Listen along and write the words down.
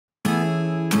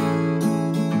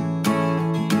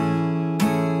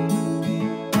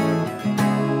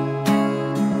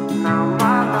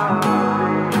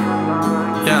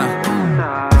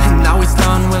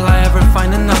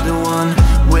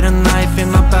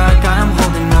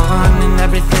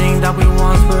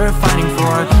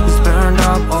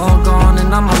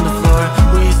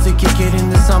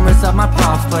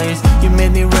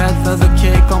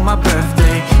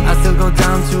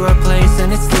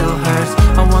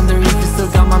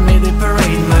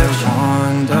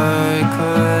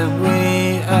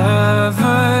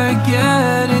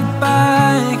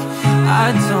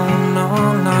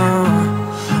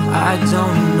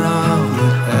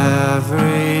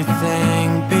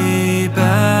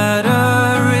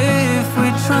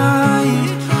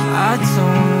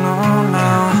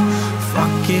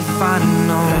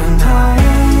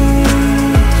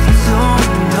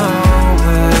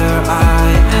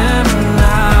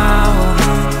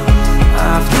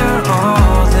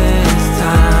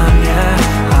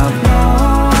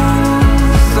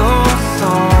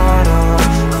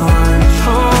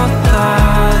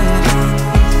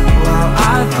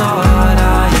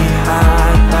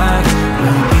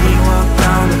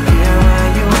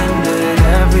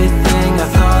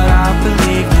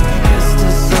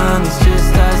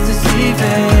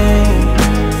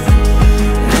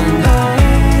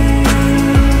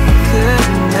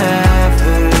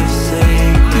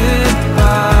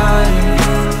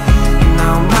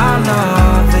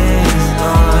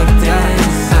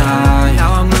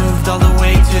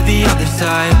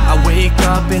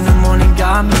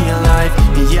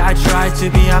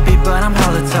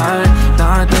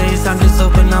nowadays, I'm just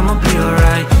hoping I'ma be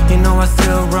alright. You know I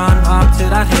still run up to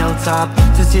that hilltop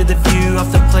to see the view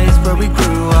of the place where we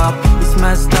grew up. It's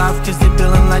messed up cause they're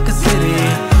building like a city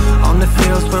on the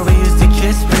fields where we used to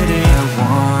kiss pretty. I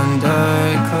wonder,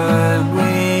 could we